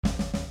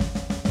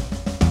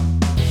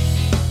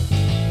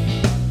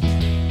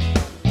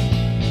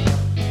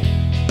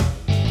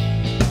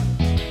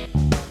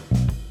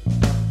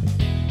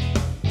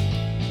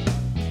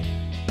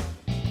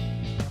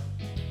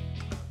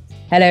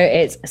Hello,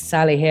 it's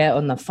Sally here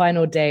on the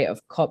final day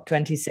of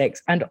COP26,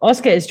 and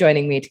Oscar is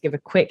joining me to give a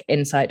quick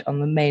insight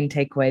on the main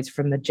takeaways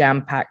from the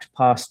jam-packed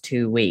past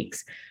 2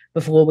 weeks.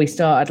 Before we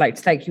start, I'd like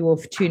to thank you all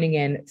for tuning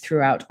in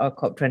throughout our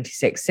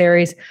COP26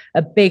 series.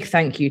 A big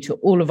thank you to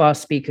all of our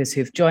speakers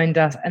who've joined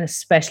us, and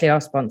especially our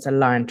sponsor,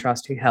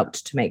 Liontrust, who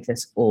helped to make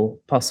this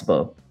all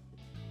possible.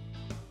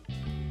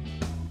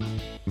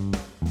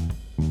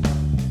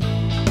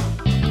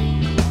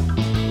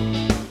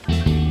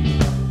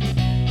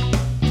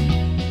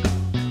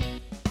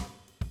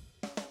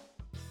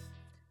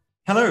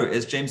 Hello,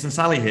 it's James and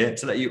Sally here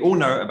to let you all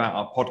know about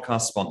our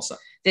podcast sponsor.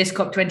 This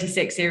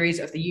COP26 series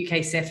of the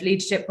UK CIF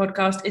Leadership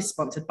Podcast is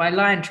sponsored by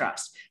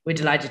Liontrust. We're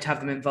delighted to have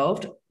them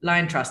involved.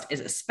 Liontrust is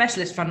a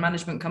specialist fund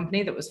management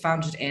company that was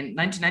founded in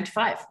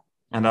 1995.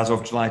 And as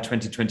of July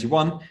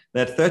 2021,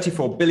 they had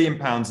 £34 billion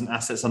in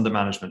assets under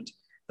management.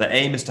 Their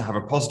aim is to have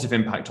a positive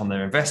impact on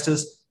their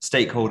investors,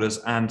 stakeholders,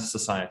 and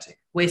society.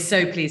 We're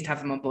so pleased to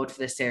have them on board for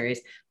this series.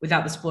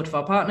 Without the support of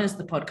our partners,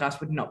 the podcast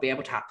would not be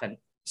able to happen.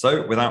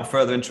 So, without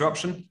further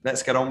interruption,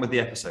 let's get on with the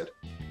episode.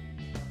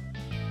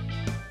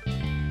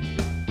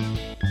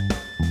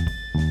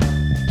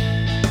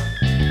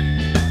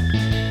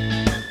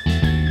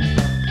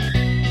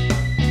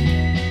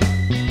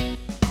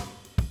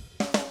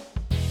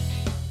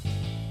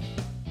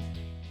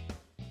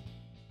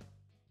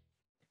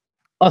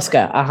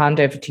 Oscar, I'll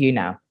hand over to you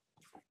now.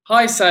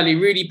 Hi, Sally.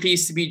 Really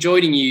pleased to be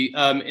joining you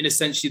in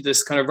essentially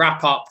this kind of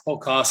wrap-up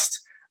podcast.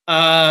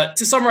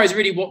 To summarize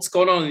really what's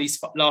gone on in these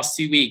last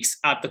 2 weeks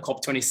at the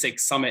COP26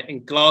 summit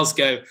in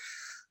Glasgow.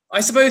 I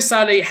suppose,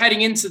 Sally,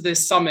 heading into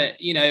this summit,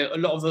 a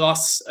lot of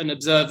us and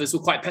observers were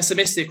quite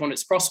pessimistic on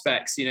its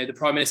prospects. The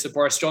Prime Minister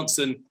Boris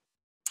Johnson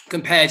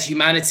compared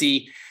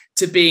humanity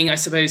to being, I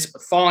suppose,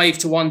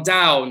 5-1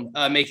 down,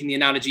 making the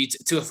analogy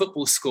to a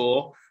football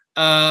score.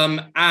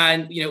 And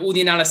all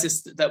the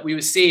analysis that we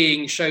were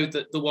seeing showed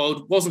that the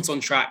world wasn't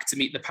on track to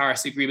meet the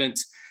Paris Agreement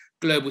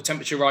global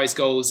temperature rise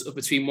goals of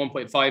between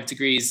 1.5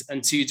 degrees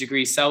and 2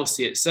 degrees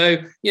Celsius. So,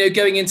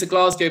 going into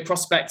Glasgow,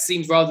 prospects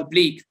seemed rather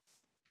bleak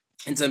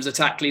in terms of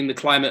tackling the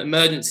climate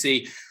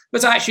emergency.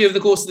 But actually, over the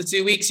course of the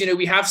 2 weeks,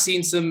 we have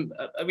seen some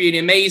really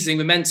amazing,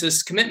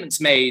 momentous commitments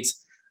made.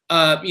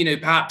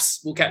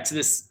 Perhaps we'll get to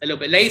this a little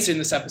bit later in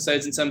this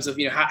episode in terms of,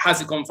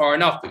 has it gone far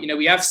enough? But,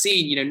 we have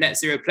seen, net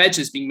zero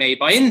pledges being made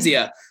by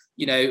India,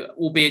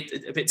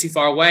 albeit a bit too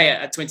far away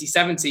at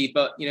 2070,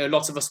 but, a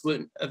lot of us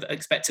wouldn't have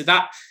expected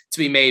that to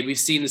be made. We've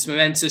seen this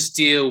momentous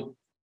deal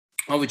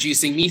on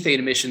reducing methane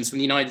emissions from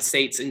the United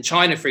States and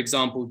China, for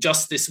example,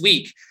 just this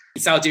week.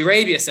 Saudi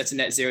Arabia set a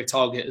net zero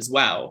target as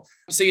well.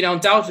 So,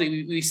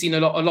 undoubtedly, we've seen a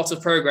lot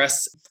of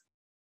progress.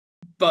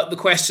 But the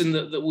question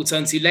that we'll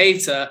turn to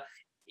later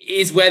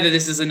is whether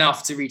this is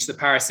enough to reach the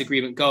Paris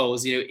Agreement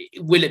goals.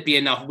 Will it be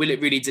enough? Will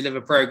it really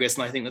deliver progress?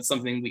 And I think that's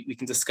something we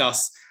can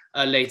discuss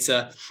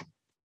later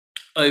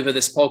over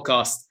this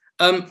podcast.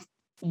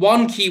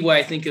 One key way,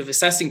 I think, of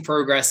assessing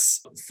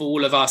progress for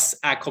all of us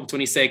at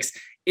COP26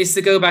 is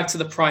to go back to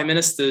the Prime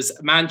Minister's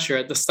mantra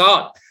at the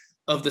start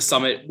of the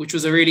summit, which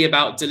was really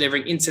about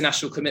delivering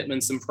international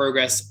commitments and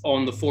progress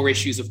on the 4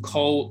 issues of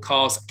coal,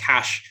 cars,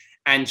 cash,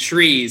 and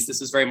trees. This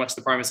was very much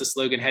the Prime Minister's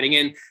slogan heading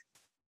in.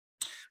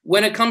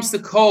 When it comes to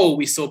coal,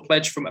 we saw a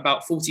pledge from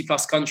about 40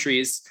 plus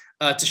countries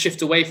to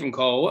shift away from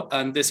coal.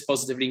 And this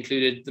positively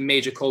included the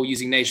major coal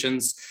using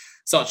nations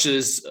such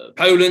as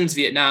Poland,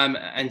 Vietnam,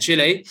 and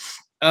Chile.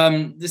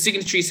 The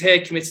signatories here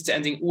committed to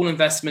ending all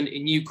investment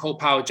in new coal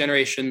power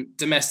generation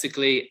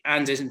domestically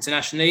and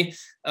internationally.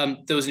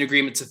 There was an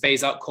agreement to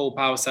phase out coal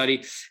power,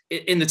 Saudi,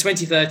 in the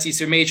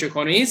 2030s for major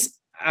economies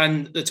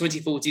and the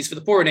 2040s for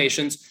the poorer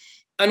nations,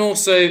 and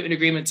also an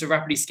agreement to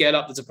rapidly scale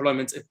up the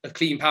deployment of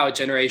clean power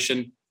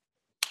generation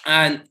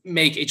and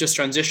make a just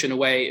transition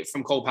away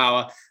from coal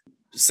power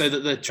so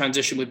that the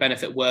transition would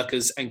benefit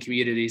workers and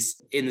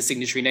communities in the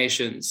signatory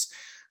nations.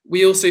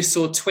 We also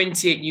saw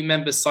 28 new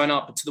members sign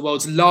up to the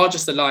world's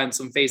largest alliance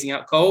on phasing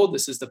out coal.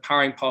 This is the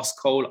Powering Past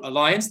Coal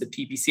Alliance, the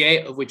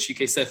PPCA, of which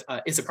UK CIF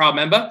is a proud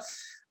member.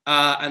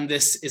 And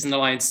this is an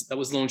alliance that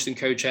was launched and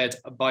co-chaired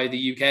by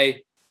the UK.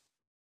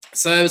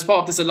 So as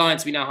part of this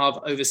alliance, we now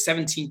have over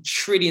 $17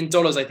 trillion,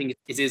 I think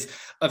it is,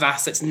 of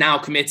assets now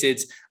committed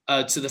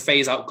to the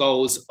phase-out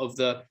goals of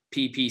the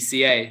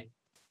PPCA.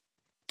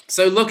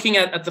 So looking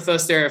at the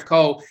first area of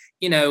coal,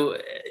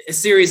 a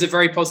series of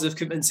very positive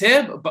commitments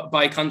here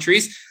by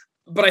countries.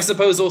 But I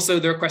suppose also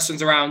there are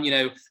questions around,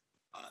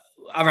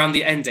 around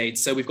the end date.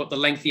 So we've got the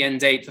lengthy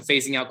end date for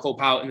phasing out coal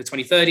power in the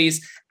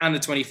 2030s and the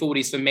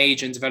 2040s for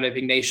major and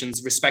developing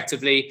nations,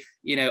 respectively.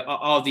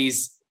 Are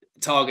these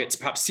targets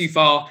perhaps too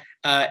far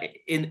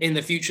in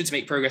the future to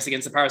make progress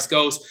against the Paris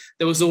goals?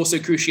 There was also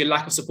crucially a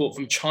lack of support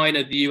from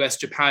China, the US,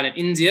 Japan, and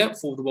India,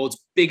 for the world's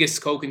biggest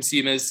coal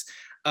consumers,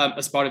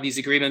 as part of these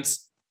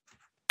agreements.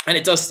 And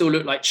it does still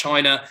look like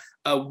China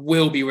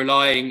will be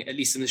relying, at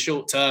least in the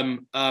short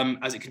term,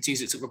 as it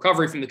continues its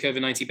recovery from the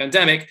COVID-19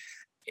 pandemic,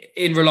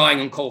 in relying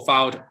on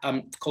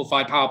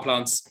coal-fired power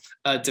plants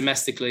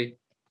domestically.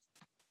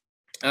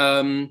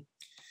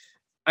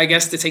 I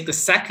guess to take the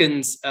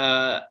second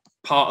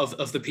part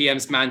of the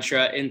PM's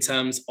mantra in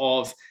terms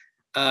of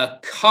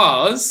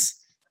cars.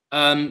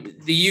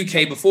 The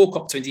UK, before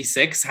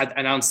COP26, had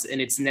announced in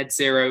its net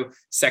zero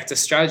sector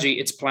strategy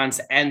its plan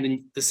to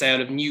end the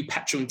sale of new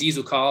petrol and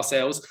diesel car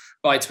sales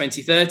by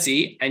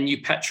 2030 and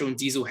new petrol and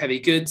diesel heavy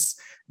goods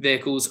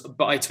vehicles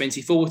by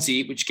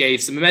 2040, which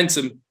gave some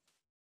momentum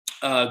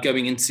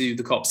going into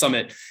the COP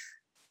summit.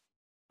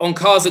 On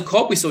cars at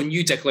COP, we saw a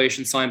new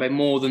declaration signed by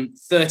more than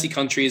 30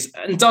 countries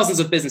and dozens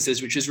of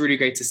businesses, which is really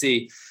great to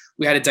see.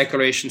 We had a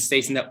declaration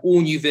stating that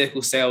all new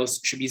vehicle sales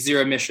should be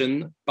zero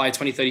emission by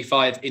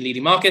 2035 in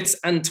leading markets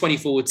and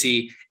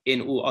 2040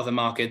 in all other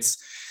markets.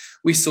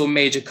 We saw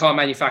major car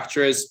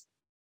manufacturers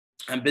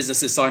and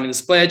businesses signing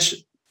this pledge.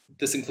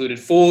 This included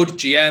Ford,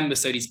 GM,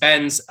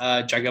 Mercedes-Benz,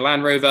 Jaguar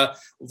Land Rover,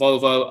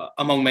 Volvo,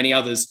 among many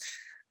others.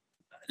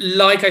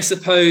 Like, I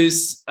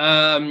suppose,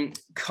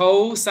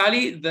 coal,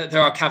 Sally,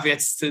 there are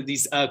caveats to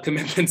these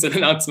commitments and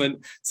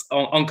announcements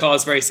on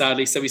cars, very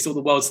sadly. So we saw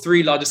the world's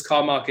three largest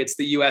car markets,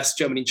 the US,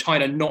 Germany, and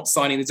China, not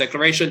signing the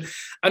declaration.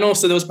 And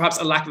also there was perhaps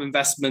a lack of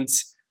investment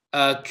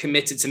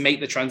committed to make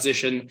the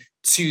transition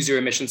to zero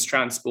emissions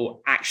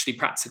transport actually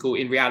practical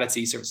in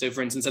reality. So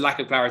for instance, a lack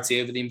of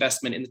clarity over the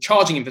investment in the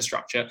charging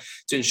infrastructure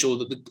to ensure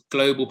that the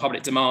global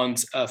public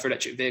demand for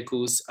electric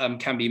vehicles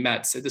can be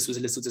met. So this was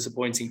a little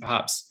disappointing,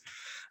 perhaps.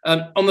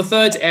 On the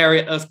third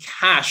area of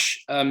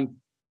cash,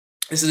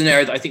 this is an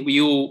area that I think we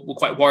all were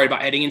quite worried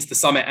about heading into the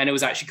summit, and it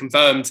was actually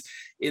confirmed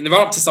in the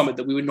run-up to summit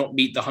that we would not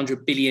meet the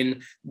 $100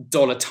 billion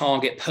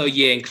target per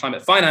year in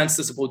climate finance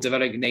to support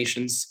developing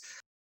nations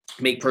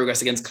make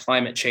progress against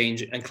climate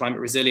change and climate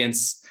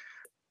resilience.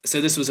 So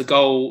this was a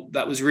goal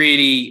that was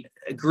really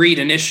agreed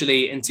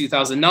initially in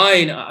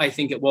 2009, I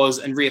think it was,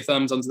 and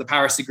reaffirmed under the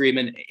Paris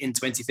Agreement in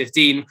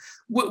 2015,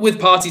 with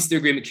parties to the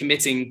agreement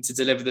committing to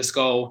deliver this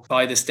goal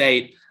by this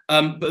date.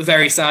 But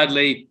very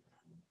sadly,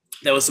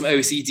 there was some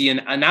OECD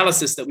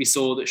analysis that we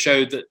saw that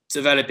showed that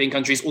developing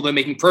countries, although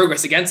making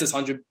progress against this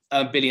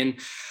 $100 billion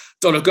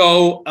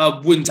goal,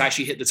 wouldn't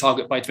actually hit the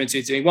target by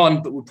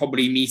 2021, but would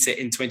probably meet it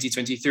in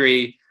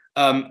 2023.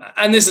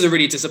 And this is a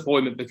really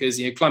disappointment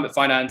because climate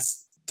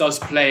finance does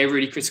play a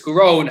really critical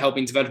role in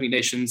helping developing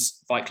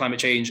nations fight climate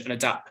change and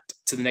adapt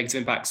to the negative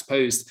impacts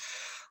posed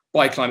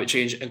by climate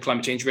change and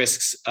climate change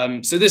risks.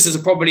 So this is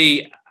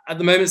probably, at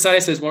the moment,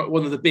 Sally says,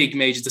 one of the big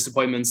major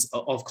disappointments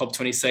of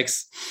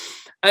COP26.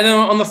 And then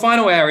on the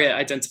final area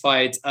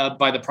identified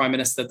by the Prime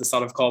Minister at the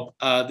start of COP,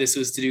 this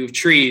was to do with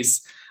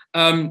trees.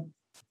 And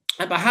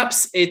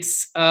perhaps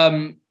it's,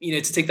 to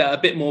take that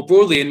a bit more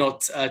broadly and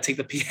not take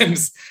the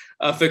PM's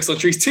focus on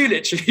trees too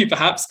literally,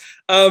 perhaps.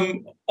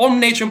 On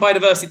nature and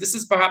biodiversity, this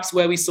is perhaps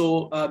where we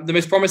saw the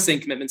most promising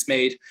commitments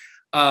made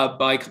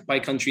by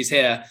countries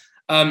here.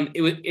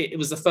 It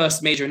was the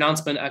first major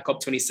announcement at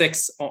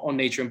COP26 on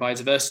nature and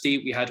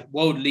biodiversity. We had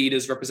world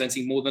leaders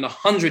representing more than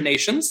 100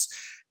 nations,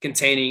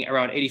 containing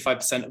around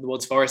 85% of the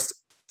world's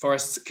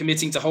forests,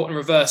 committing to halt and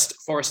reverse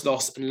forest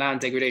loss and land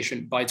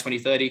degradation by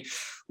 2030.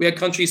 We had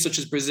countries such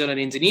as Brazil and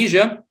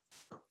Indonesia,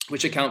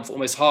 which account for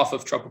almost half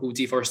of tropical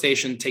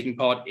deforestation, taking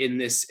part in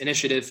this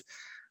initiative.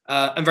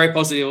 And very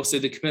positive also,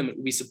 the commitment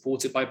will be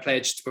supported by a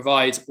pledge to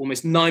provide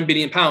almost £9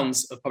 billion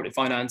of public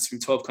finance from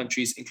 12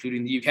 countries,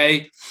 including the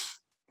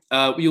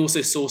UK. We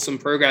also saw some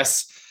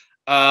progress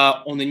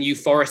on the new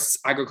Forests,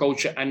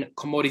 Agriculture and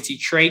Commodity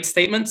Trade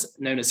Statement,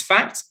 known as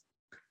FACT.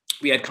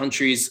 We had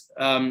countries,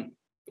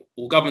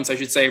 or governments, I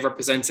should say,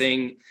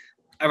 representing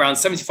around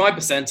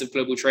 75% of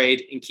global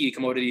trade in key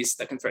commodities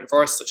that can threaten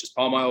forests, such as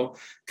palm oil,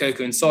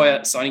 cocoa and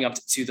soya, signing up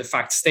to the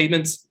FACT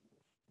statement.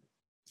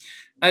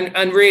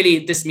 And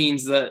really, this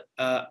means that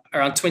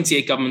around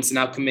 28 governments are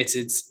now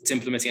committed to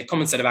implementing a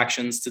common set of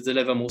actions to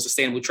deliver more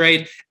sustainable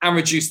trade and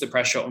reduce the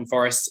pressure on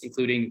forests,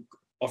 including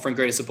offering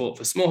greater support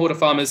for smallholder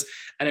farmers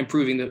and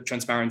improving the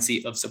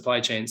transparency of supply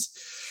chains.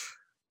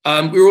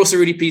 We were also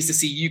really pleased to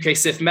see UK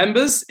CIF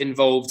members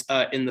involved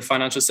in the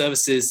financial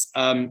services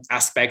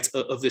aspect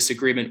of this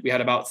agreement. We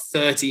had about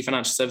 30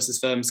 financial services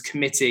firms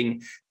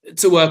committing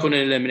to work on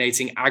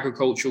eliminating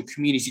agricultural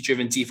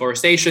community-driven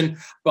deforestation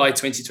by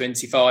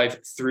 2025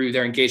 through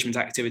their engagement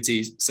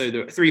activities. So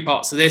there are three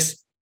parts to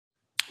this,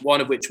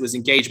 one of which was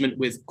engagement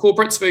with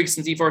corporates focused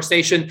on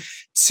deforestation,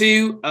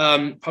 two,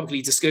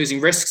 publicly disclosing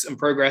risks and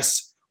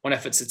progress on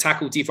efforts to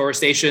tackle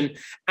deforestation,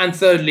 and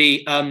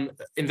thirdly,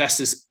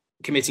 investors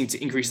committing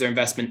to increase their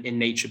investment in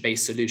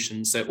nature-based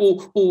solutions. So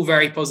all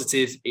very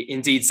positive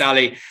indeed,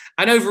 Sally.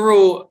 And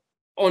overall,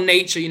 on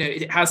nature,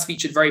 it has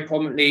featured very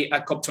prominently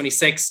at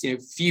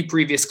COP26. Few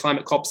previous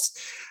climate COPs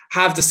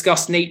have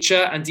discussed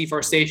nature and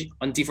deforestation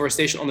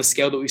on the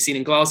scale that we've seen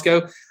in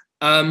Glasgow.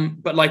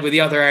 But like with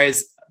the other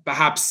areas,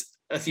 perhaps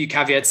a few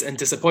caveats and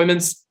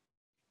disappointments.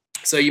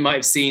 So you might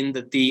have seen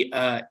that the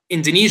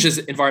Indonesia's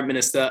environment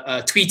minister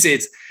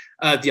tweeted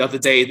the other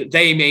day that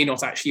they may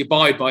not actually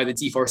abide by the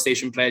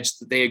deforestation pledge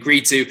that they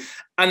agreed to.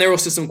 And there are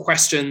also some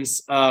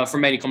questions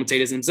from many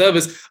commentators and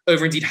observers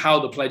over indeed how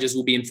the pledges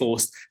will be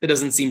enforced. There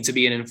doesn't seem to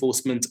be an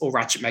enforcement or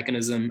ratchet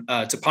mechanism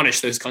to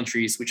punish those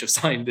countries which have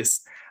signed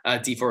this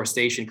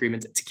deforestation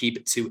agreement to keep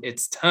it to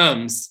its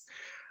terms.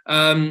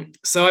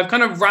 So I've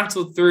kind of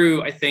rattled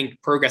through, I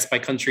think, progress by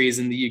countries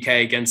in the UK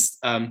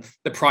against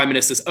the Prime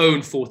Minister's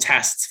own 4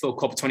 tests for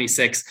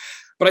COP26.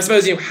 But I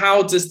suppose,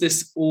 how does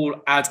this all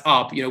add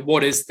up?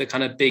 What is the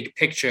kind of big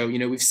picture?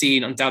 We've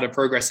seen undoubted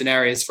progress in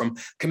areas from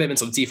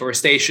commitments on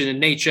deforestation and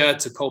nature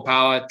to coal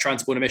power,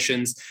 transport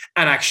emissions,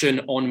 and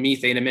action on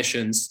methane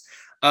emissions.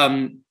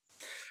 And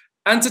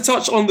to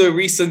touch on the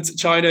recent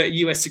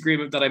China-US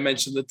agreement that I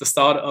mentioned at the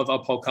start of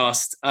our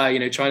podcast,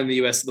 China and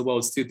the US are the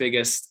world's 2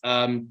 biggest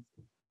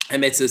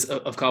emitters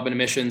of carbon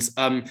emissions.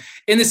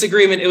 In this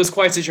agreement, it was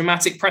quite a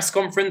dramatic press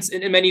conference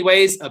in many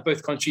ways.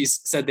 Both countries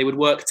said they would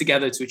work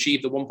together to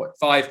achieve the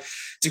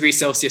 1.5 degrees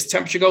Celsius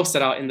temperature goal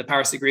set out in the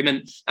Paris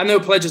Agreement. And there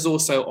were pledges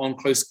also on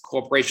close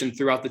cooperation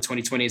throughout the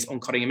 2020s on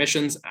cutting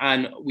emissions.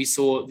 And we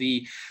saw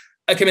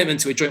a commitment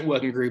to a joint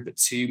working group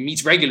to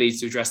meet regularly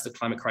to address the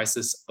climate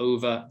crisis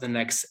over the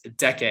next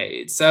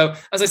decade. So,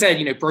 as I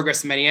said,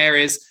 progress in many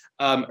areas.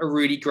 A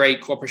really great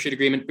cooperation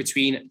agreement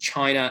between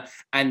China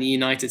and the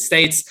United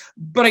States.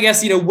 But I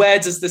guess, where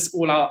does this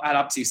all add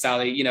up to,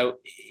 Sally?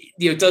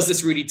 Does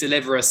this really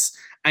deliver us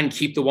and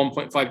keep the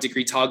 1.5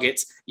 degree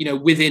target,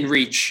 within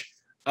reach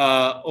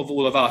of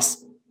all of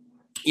us?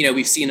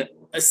 We've seen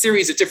a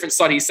series of different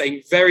studies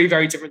saying very,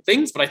 very different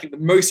things. But I think the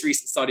most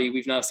recent study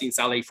we've now seen,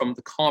 Sally, from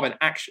the Carbon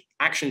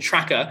Action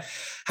Tracker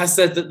has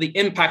said that the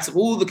impact of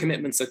all the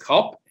commitments at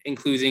COP,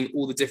 including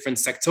all the different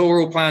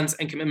sectoral plans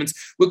and commitments,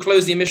 would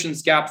close the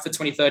emissions gap for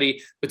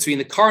 2030 between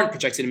the current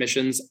projected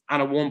emissions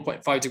and a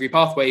 1.5 degree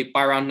pathway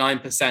by around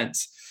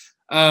 9%.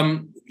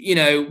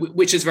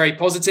 Which is very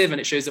positive,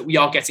 and it shows that we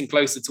are getting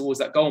closer towards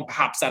that goal, and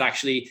perhaps that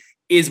actually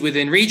is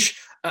within reach.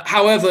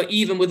 However,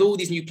 even with all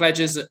these new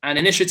pledges and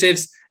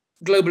initiatives,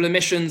 global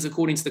emissions,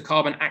 according to the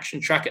Carbon Action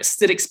Tracker, are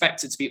still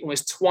expected to be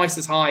almost twice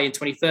as high in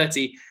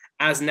 2030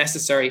 as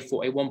necessary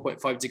for a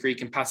 1.5 degree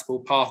compatible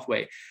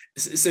pathway.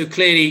 So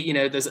clearly,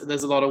 there's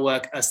a lot of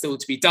work still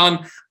to be done.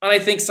 And I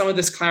think some of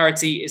this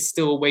clarity is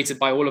still awaited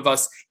by all of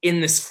us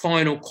in this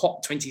final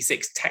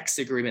COP26 text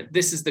agreement.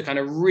 This is the kind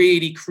of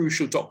really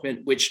crucial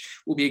document which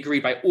will be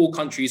agreed by all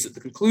countries at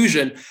the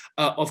conclusion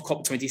of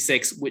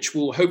COP26, which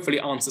will hopefully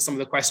answer some of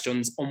the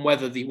questions on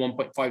whether the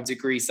 1.5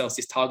 degrees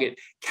Celsius target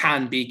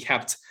can be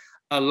kept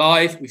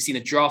alive. We've seen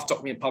a draft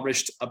document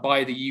published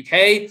by the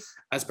UK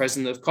as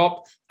president of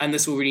COP, and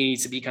this will really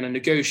need to be kind of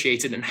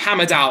negotiated and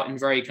hammered out in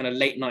very kind of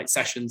late night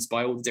sessions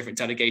by all the different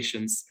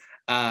delegations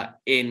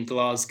in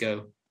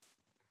Glasgow.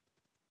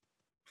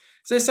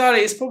 So Sally,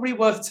 it's probably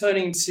worth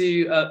turning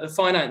to the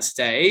Finance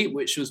Day,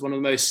 which was one of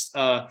the most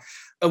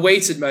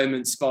awaited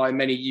moments by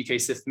many UK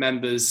SIF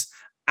members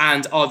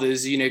and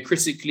others.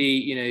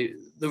 Critically,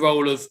 the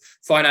role of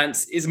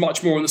finance is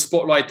much more on the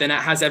spotlight than it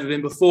has ever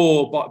been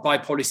before by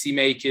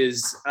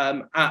policymakers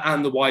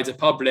and the wider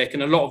public.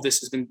 And a lot of this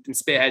has been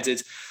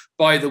spearheaded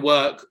by the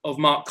work of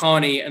Mark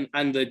Carney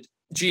and the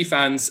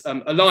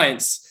GFANZ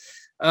Alliance.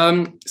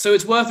 So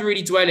it's worth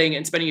really dwelling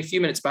and spending a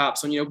few minutes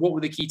perhaps on, what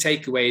were the key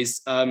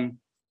takeaways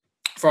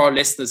for our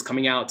listeners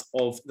coming out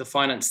of the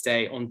Finance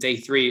Day on day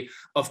 3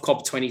 of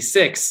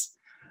COP26.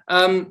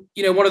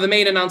 One of the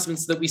main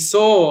announcements that we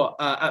saw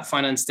at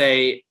Finance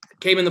Day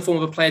came in the form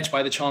of a pledge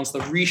by the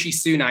Chancellor Rishi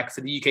Sunak for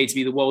the UK to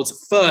be the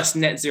world's first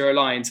net zero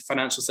aligned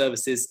financial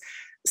services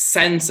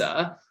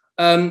centre.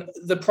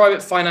 The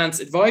Private Finance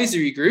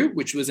Advisory Group,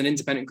 which was an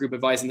independent group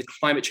advising the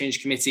Climate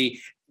Change Committee,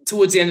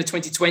 towards the end of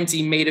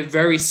 2020 made a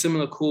very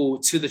similar call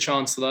to the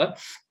Chancellor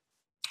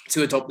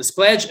to adopt this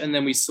pledge. And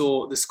then we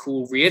saw this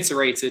call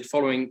reiterated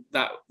following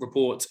that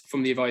report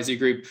from the advisory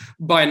group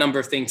by a number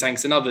of think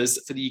tanks and others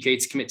for the UK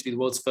to commit to be the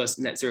world's first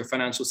net zero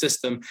financial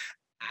system.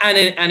 And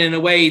in a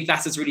way,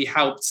 that has really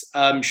helped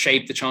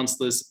shape the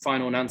Chancellor's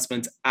final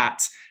announcement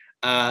at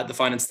the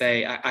Finance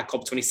Day at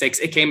COP26.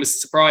 It came as a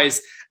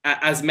surprise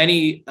as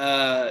many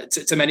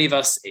to many of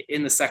us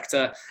in the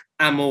sector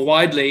and more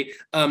widely.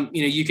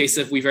 UK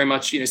SIF, we very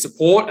much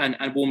support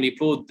and warmly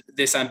applaud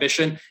this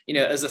ambition.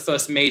 As the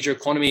first major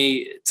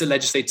economy to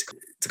legislate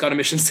to cut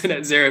emissions to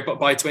net zero, but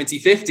by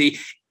 2050,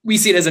 we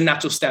see it as a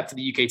natural step for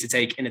the UK to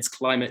take in its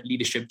climate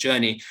leadership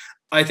journey.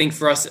 I think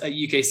for us at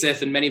UK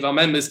SIF and many of our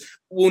members,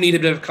 we'll need a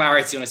bit of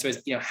clarity on, I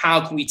suppose,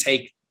 how can we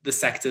take the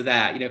sector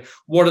there?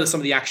 What are some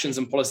of the actions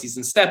and policies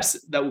and steps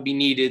that will be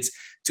needed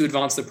to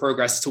advance the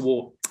progress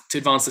to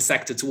advance the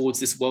sector towards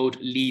this world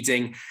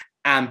leading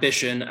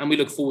ambition? And we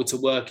look forward to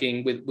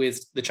working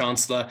with the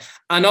Chancellor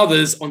and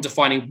others on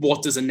defining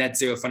what does a net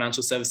zero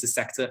financial services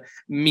sector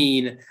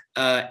mean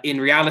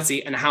in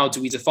reality, and how do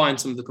we define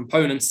some of the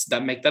components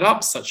that make that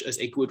up, such as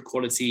a good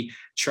quality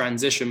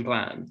transition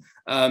plan.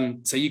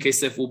 So UK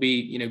SIF will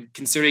be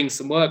considering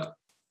some work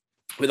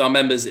with our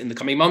members in the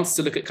coming months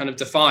to look at kind of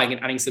defining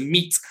and adding some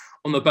meat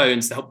on the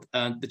bones to help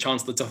the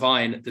Chancellor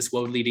define this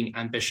world-leading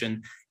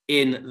ambition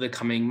in the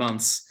coming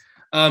months.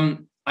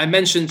 I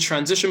mentioned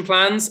transition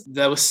plans.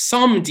 There were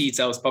some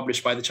details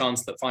published by the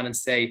Chancellor at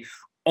Finance Day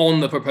on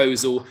the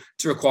proposal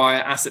to require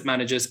asset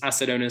managers,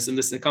 asset owners, and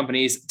listed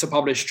companies to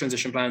publish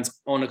transition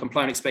plans on a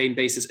comply and explain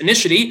basis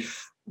initially,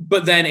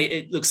 but then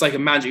it looks like a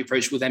mandatory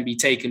approach will then be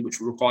taken, which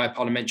will require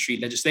parliamentary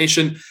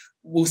legislation.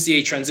 We'll see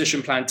a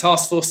transition plan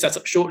task force set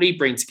up shortly,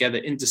 bring together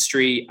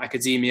industry,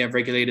 academia,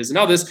 regulators, and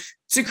others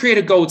to create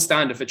a gold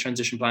standard for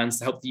transition plans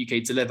to help the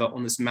UK deliver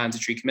on this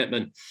mandatory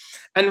commitment.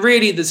 And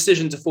really, the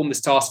decision to form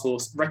this task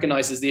force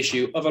recognises the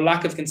issue of a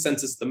lack of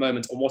consensus at the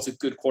moment on what a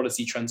good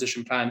quality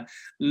transition plan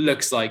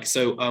looks like.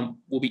 So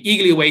we'll be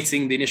eagerly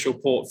awaiting the initial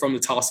report from the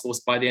task force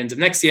by the end of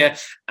next year,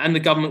 and the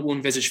government will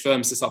envisage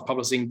firms to start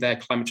publishing their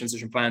climate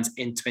transition plans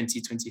in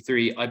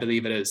 2023, I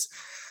believe it is.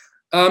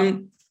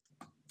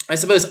 I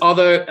suppose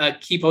other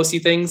key policy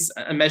things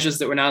and measures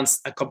that were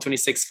announced at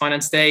COP26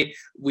 Finance Day,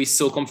 we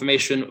saw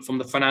confirmation from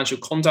the Financial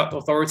Conduct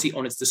Authority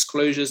on its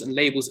Disclosures and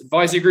Labels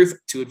Advisory Group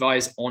to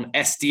advise on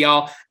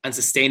SDR and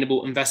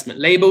sustainable investment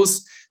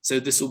labels. So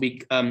this will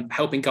be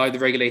helping guide the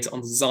regulator on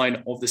the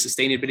design of the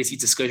Sustainability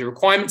Disclosure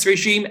Requirements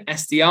Regime,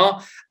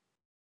 SDR,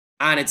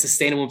 and its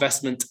sustainable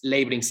investment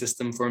labeling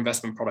system for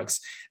investment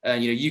products.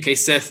 UK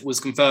SIF was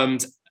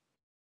confirmed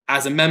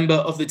as a member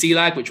of the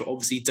DLAG, which we're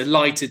obviously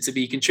delighted to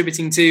be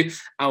contributing to,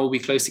 and we'll be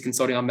closely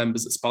consulting our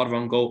members as part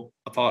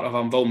of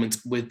our involvement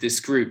with this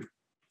group.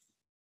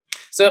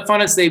 So at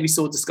Finance Day, we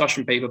saw a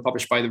discussion paper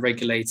published by the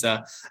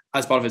regulator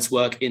as part of its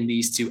work in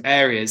these two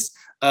areas.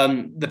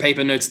 The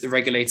paper notes that the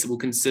regulator will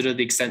consider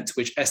the extent to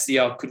which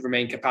SDR could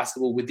remain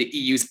compatible with the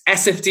EU's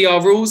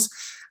SFDR rules,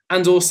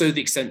 and also the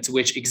extent to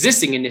which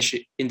existing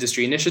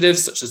industry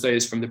initiatives, such as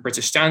those from the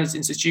British Standards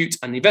Institute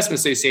and the Investment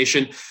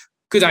Association,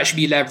 could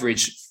actually be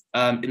leveraged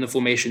in the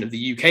formation of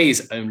the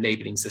UK's own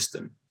labelling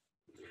system.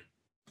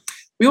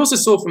 We also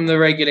saw from the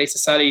regulator,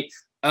 Sally,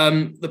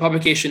 the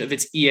publication of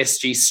its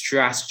ESG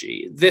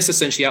strategy. This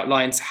essentially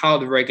outlines how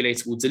the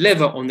regulator will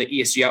deliver on the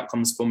ESG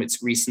outcomes from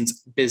its recent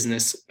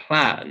business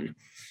plan.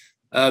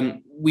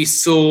 We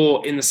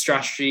saw in the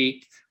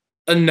strategy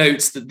a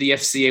note that the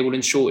FCA will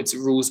ensure its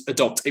rules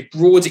adopt a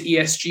broader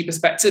ESG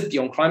perspective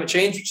beyond climate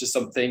change, which is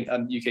something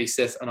UK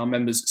SIF and our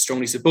members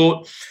strongly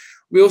support.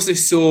 We also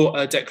saw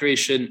a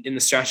declaration in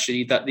the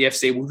strategy that the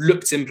FCA will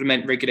look to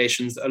implement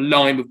regulations that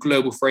align with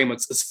global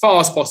frameworks as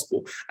far as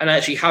possible. And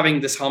actually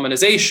having this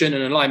harmonization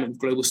and alignment with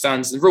global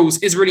standards and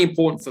rules is really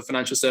important for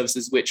financial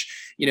services, which,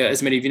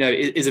 as many of you know,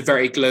 is a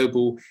very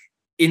global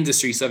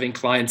industry serving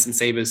clients and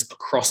savers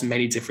across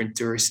many different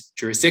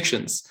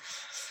jurisdictions.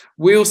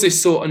 We also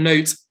saw a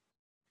note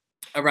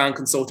around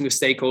consulting with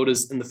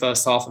stakeholders in the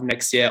first half of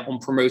next year on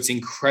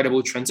promoting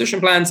credible transition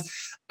plans,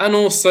 and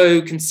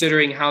also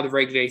considering how the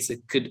regulator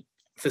could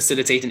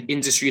facilitate an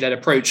industry-led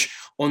approach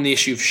on the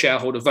issue of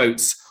shareholder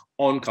votes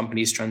on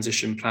companies'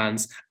 transition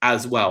plans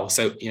as well.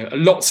 So,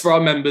 lots for our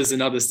members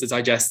and others to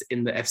digest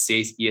in the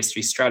FCA's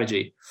ESG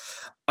strategy.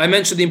 I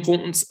mentioned the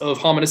importance of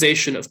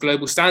harmonization of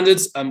global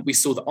standards. We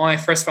saw the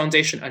IFRS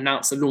Foundation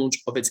announce the launch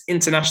of its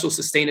International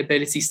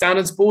Sustainability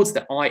Standards Board,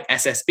 the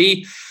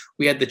ISSB.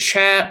 We had the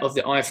chair of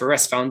the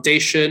IFRS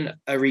Foundation,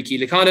 Riikki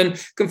Liikanen,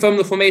 confirm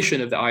the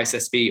formation of the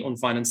ISSB on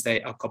Finance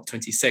Day at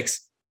COP26.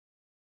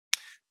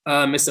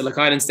 Mr.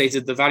 Liikanen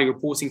stated the Value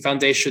Reporting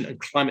Foundation and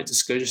Climate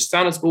Disclosure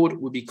Standards Board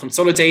would be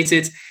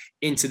consolidated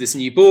into this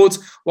new board,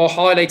 while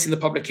highlighting the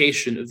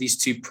publication of these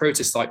two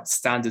prototype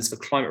standards for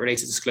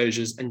climate-related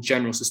disclosures and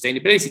general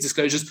sustainability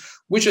disclosures,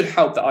 which would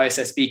help the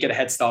ISSB get a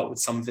head start with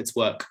some of its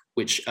work,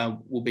 which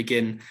will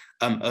begin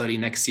early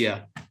next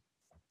year.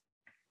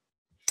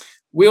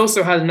 We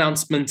also had an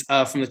announcement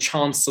from the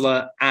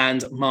Chancellor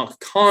and Mark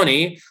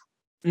Carney,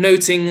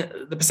 noting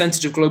the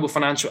percentage of global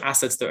financial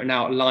assets that are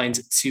now aligned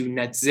to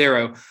net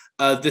zero.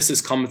 This has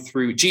come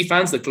through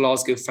GFANZ, the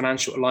Glasgow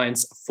Financial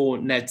Alliance for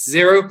Net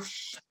Zero.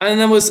 And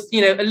there was,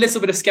 a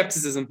little bit of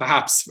skepticism,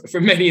 perhaps,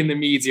 from many in the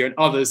media and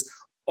others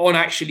on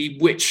actually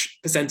which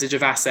percentage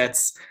of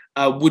assets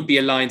would be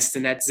aligned to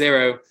net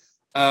zero.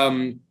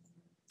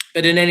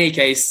 But in any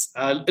case,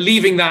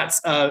 leaving that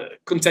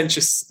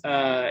contentious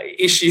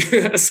issue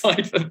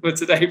aside for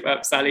today,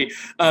 perhaps, Sally,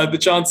 the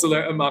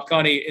Chancellor and Mark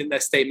Carney, in their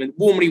statement,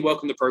 warmly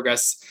welcomed the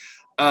progress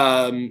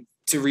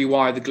to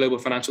rewire the global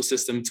financial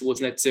system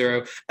towards net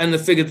zero. And the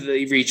figure that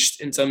they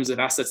reached in terms of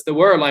assets that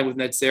were aligned with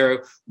net zero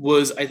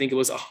was, I think it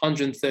was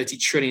 $130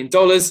 trillion,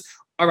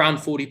 around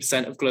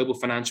 40% of global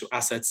financial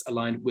assets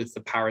aligned with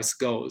the Paris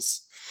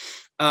goals.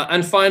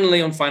 And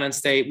finally, on Finance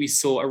Day, we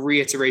saw a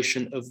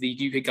reiteration of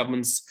the UK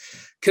government's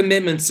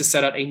commitments to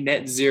set out a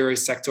net zero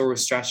sectoral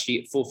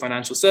strategy for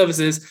financial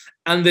services.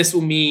 And this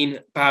will mean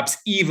perhaps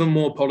even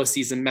more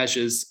policies and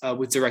measures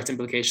with direct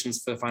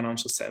implications for the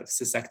financial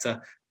services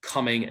sector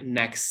coming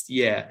next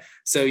year.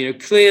 So,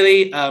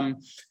 clearly,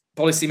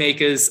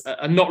 policymakers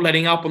are not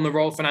letting up on the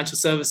role of financial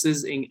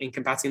services in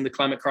combating the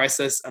climate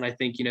crisis. And I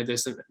think,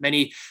 there's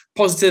many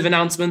positive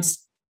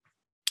announcements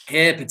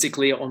here,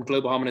 particularly on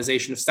global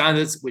harmonization of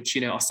standards, which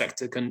our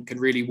sector can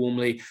really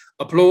warmly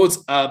applaud.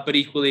 But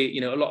equally,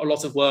 a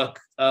lot of work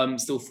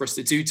still for us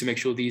to do to make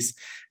sure these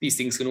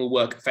things can all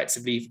work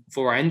effectively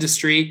for our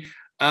industry.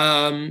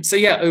 So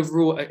yeah,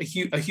 overall, a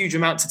huge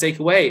amount to take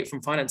away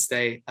from Finance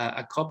Day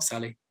at COP,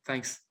 Sally.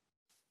 Thanks.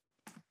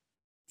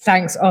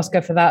 Thanks,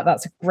 Oscar, for that.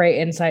 That's a great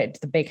insight into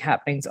the big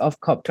happenings of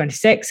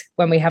COP26.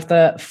 When we have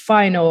the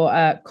final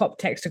COP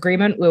text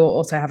agreement, we will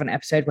also have an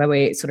episode where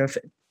we sort of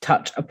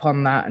touch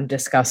upon that and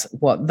discuss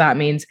what that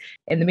means.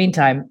 In the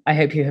meantime, I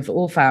hope you have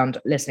all found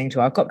listening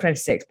to our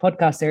COP26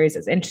 podcast series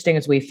as interesting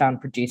as we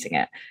found producing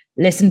it.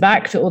 Listen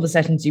back to all the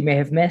sessions you may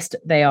have missed.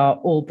 They are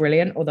all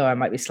brilliant, although I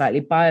might be slightly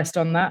biased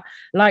on that.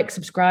 Like,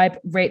 subscribe,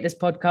 rate this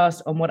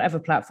podcast on whatever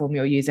platform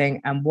you're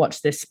using, and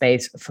watch this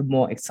space for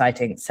more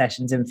exciting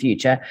sessions in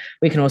future.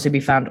 We can also be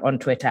found on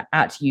Twitter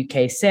at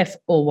UKSIF,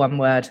 all one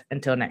word.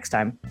 Until next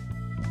time.